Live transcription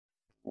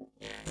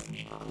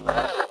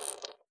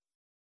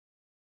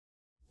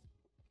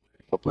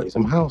I'll play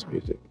some house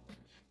music.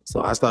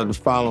 So I started to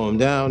follow him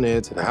down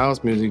there to the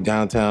house music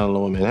downtown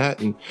Lower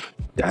Manhattan.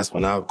 That's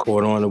when I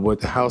caught on to what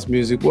the house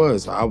music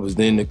was. I was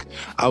in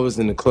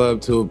the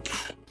club till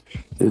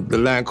the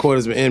Latin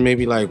quarters were in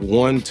maybe like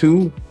 1,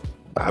 2.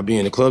 I'd be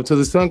in the club till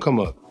the sun come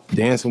up,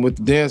 dancing with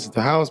the dancers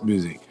to house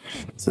music.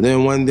 So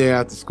then one day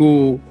after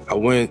school, I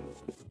went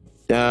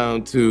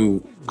down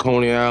to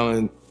Coney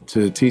Island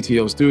to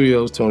TTO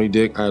Studios, Tony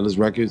Dick, Idlers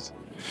Records.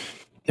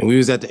 And we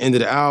was at the end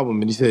of the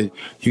album and he said,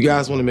 "You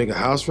guys want to make a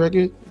house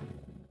record?"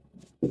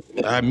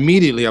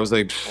 Immediately I was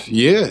like,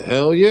 "Yeah,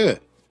 hell yeah."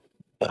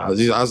 I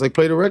was like,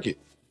 "Play the record."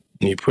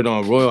 And he put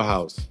on Royal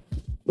House,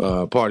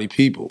 Party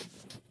People.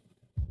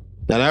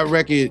 Now that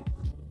record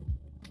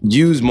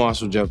used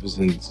Marshall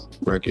Jefferson's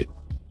record.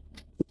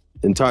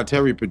 And Todd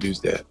Terry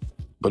produced that.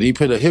 But he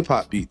put a hip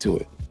hop beat to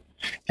it.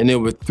 And there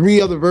were 3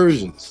 other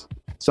versions.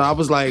 So I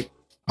was like,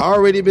 I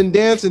already been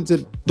dancing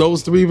to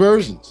those 3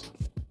 versions.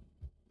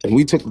 And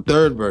we took the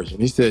 3rd version.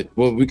 He said,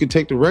 "Well, we could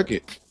take the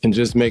record and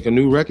just make a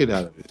new record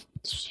out of it."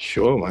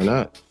 Sure, why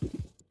not?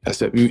 I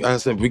said,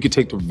 we could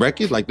take the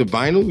record, like the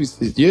vinyl? He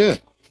said, "Yeah."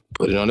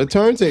 Put it on the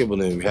turntable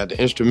then. We had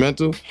the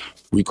instrumental,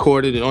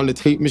 recorded it on the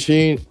tape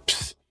machine.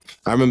 Psst.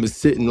 I remember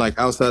sitting like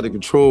outside the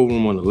control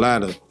room on the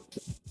ladder.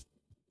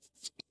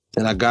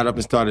 And I got up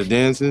and started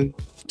dancing.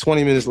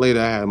 20 minutes later,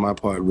 I had my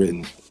part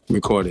written,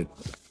 recorded.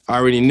 I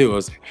already knew. I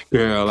was like,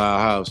 "Girl, I'll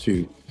house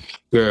you.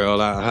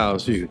 Girl, I'll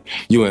house you.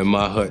 You in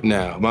my hut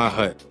now, my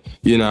hut."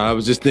 You know, I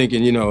was just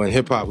thinking, you know, in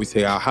hip hop, we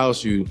say, "I'll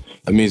house you."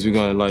 That means we're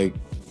gonna like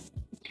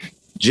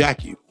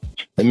jack you.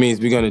 That means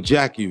we're gonna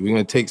jack you. We're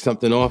gonna take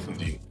something off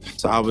of you.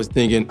 So I was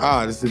thinking,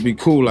 this would be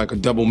cool, like a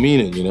double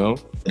meaning, you know?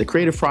 The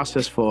creative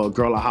process for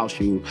Girl, I'll House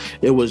You,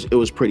 it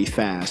was pretty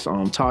fast.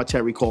 Todd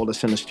Terry called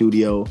us in the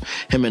studio,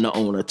 him and the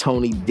owner,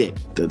 Tony Dick,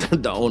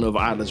 the owner of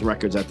Idlers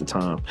Records at the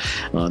time.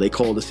 They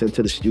called us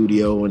into the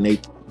studio and they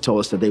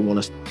told us that they want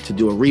us to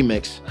do a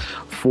remix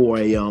for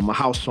a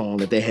house song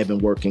that they had been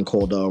working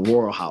called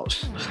Royal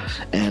House.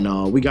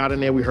 And we got in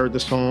there, we heard the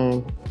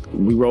song,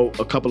 we wrote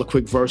a couple of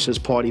quick verses,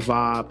 party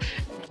vibe.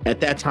 At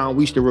that time,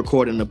 we used to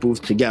record in the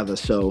booth together.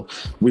 So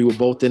we were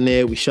both in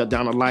there, we shut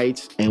down the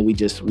lights, and we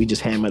just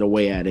hammered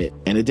away at it.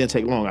 And it didn't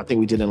take long. I think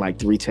we did it in like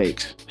 3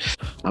 takes.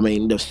 I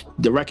mean,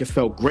 the record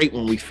felt great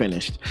when we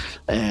finished.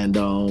 And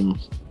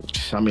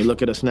I mean,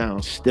 look at us now.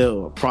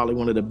 Still, probably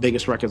one of the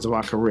biggest records of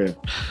our career.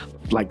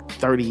 Like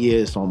 30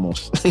 years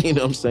almost. You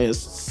know what I'm saying? It's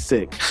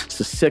sick. It's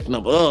a sick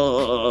number.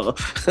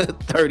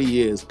 30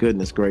 years,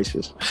 goodness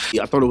gracious.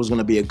 I thought it was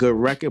gonna be a good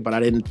record, but I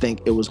didn't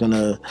think it was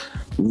gonna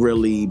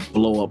really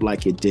blow up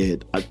like it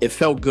did. It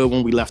felt good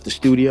when we left the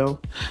studio,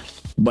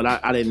 but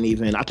I didn't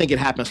even, I think it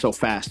happened so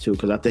fast too,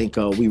 because I think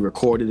we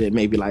recorded it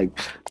maybe like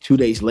 2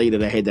 days later,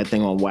 they had that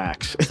thing on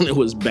wax and it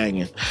was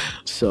banging.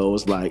 So it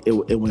was like,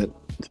 it went,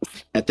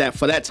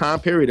 for that time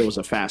period, it was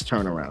a fast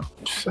turnaround.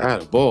 I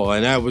had a ball,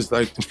 and that was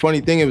like, the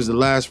funny thing, it was the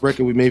last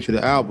record we made for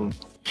the album.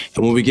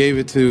 And when we gave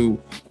it to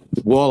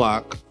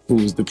Warlock, who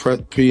was the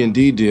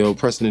P&D deal,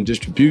 pressing and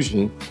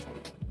distribution,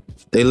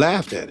 they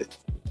laughed at it.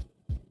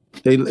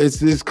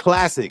 It's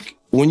classic.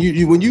 When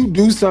you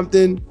do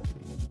something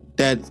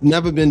that's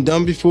never been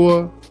done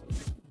before,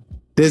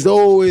 there's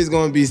always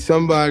gonna be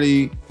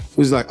somebody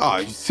who's like,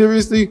 "Oh,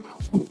 seriously?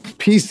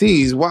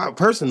 PCs, why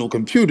personal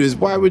computers?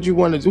 Why would you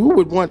want to do? Who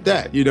would want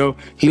that?" You know,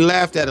 he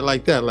laughed at it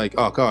like that, like,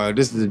 "Oh God,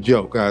 this is a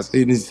joke, guys."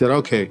 And he said,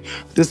 "Okay,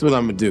 this is what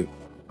I'm gonna do.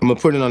 I'm gonna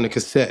put it on the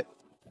cassette."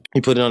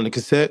 He put it on the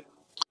cassette.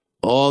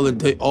 All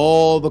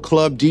the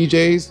club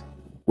DJs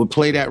would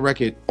play that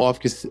record off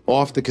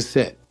the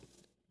cassette,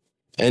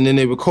 and then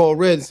they would call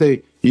Red and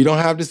say, "You don't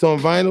have this on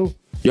vinyl?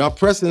 Y'all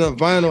pressing up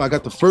vinyl? I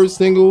got the first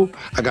single.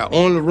 I got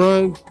On the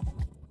Run.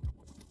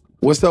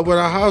 What's up with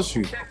our house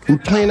you?" We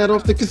playing that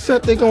off the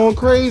cassette, they going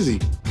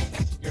crazy.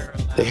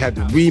 They had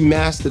to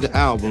remaster the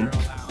album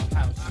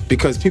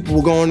because people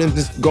were going in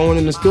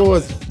the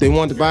stores. They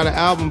wanted to buy the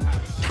album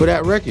for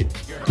that record.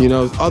 You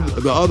know,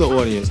 the other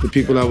audience, the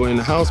people that were in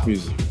the house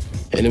music.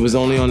 And it was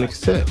only on the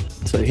cassette.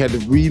 So they had to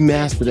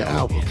remaster the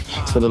album.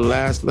 So the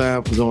last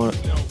laugh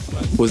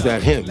was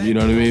that him, you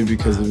know what I mean?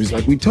 Because it was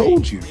like, "We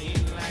told you,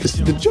 this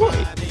is the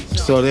joint."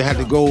 So they had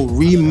to go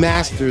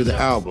remaster the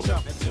album.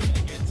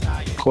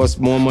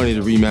 Cost more money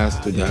to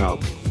remaster the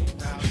album,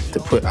 to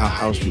put our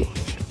house music.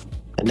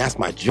 And that's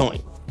my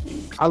joint.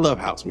 I love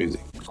house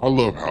music. I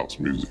love house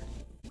music.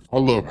 I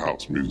love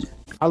house music.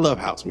 I love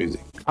house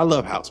music. I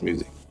love house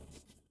music.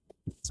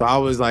 So I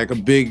was like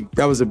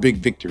that was a big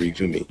victory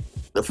for me.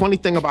 The funny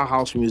thing about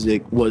house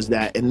music was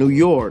that in New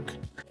York,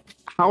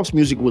 house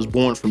music was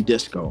born from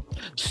disco.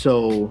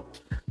 So,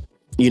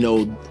 you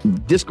know,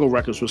 disco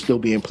records were still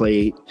being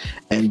played.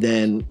 And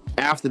then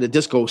after the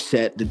disco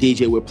set, the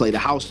DJ would play the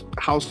house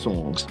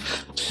songs.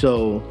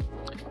 So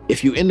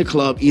if you're in the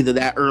club either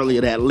that early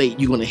or that late,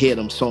 you're gonna hear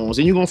them songs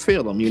and you're gonna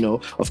feel them.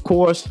 Of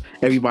course,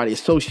 everybody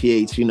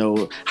associates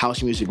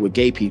house music with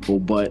gay people,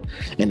 but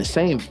in the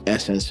same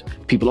essence,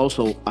 people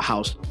also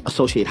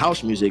associate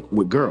house music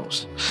with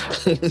girls.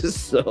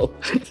 So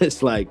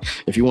it's like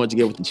if you wanted to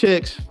get with the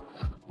chicks,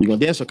 you're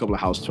gonna dance a couple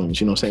of house tunes,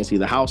 saying? It's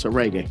either house or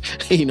reggae,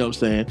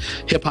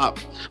 Hip hop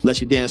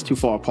lets you dance too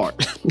far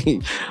apart.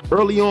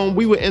 Early on,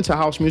 we were into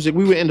house music.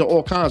 We were into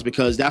all kinds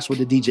because that's what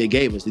the DJ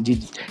gave us. The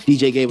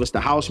DJ gave us the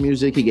house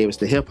music. He gave us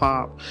the hip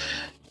hop,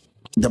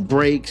 the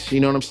breaks,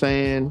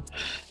 and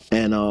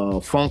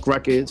funk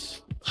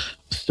records.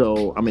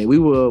 So,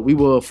 we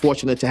were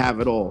fortunate to have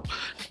it all.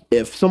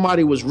 If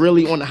somebody was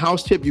really on the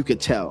house tip, you could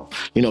tell.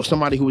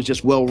 Somebody who was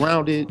just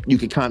well-rounded, you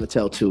could kind of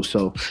tell too.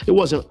 So it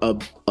wasn't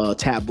a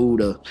taboo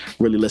to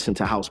really listen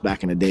to house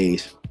back in the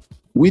days.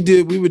 We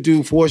would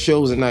do 4 or 5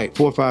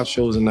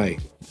 shows a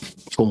night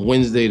from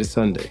Wednesday to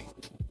Sunday.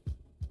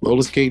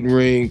 Roller skating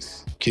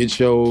rinks, kid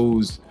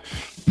shows,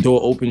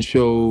 door open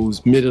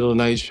shows, middle of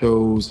the night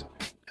shows,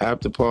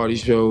 after party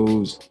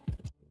shows.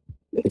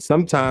 And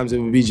sometimes it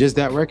would be just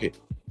that record.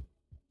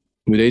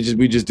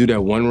 We just do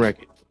that one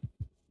record.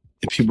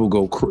 And people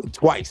go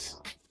twice.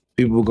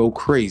 People will go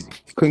crazy.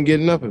 Couldn't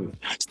get enough of it.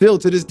 Still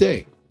to this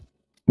day,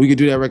 we could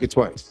do that record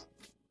twice.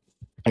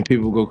 And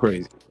people will go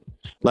crazy.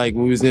 Like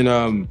when we was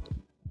in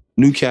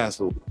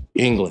Newcastle,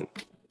 England,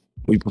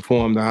 we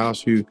performed the house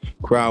shoe,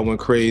 crowd went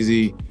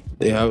crazy.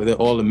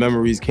 All the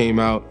memories came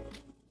out.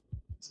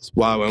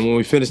 Wow, and when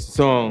we finished the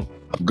song,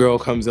 a girl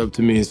comes up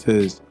to me and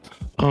says,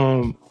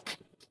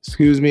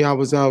 excuse me, I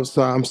was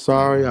outside. I'm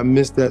sorry, I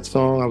missed that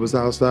song. I was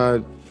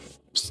outside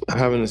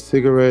having a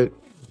cigarette.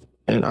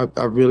 And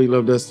I really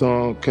love that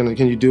song. Can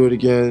you do it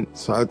again?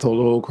 So I told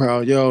the whole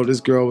crowd, yo, this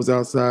girl was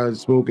outside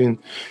smoking.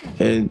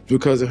 And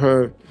because of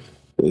her,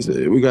 they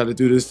said, we got to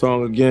do this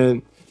song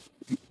again.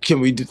 Can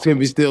we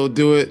still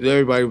do it? And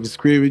everybody was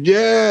screaming,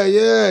 yeah.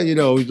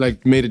 We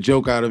like made a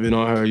joke out of it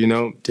on her,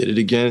 Did it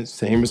again,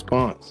 same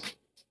response.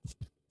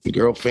 The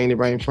girl fainted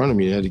right in front of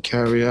me. I had to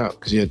carry her out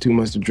because she had too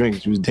much to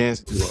drink. She was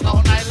dancing.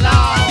 All night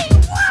long.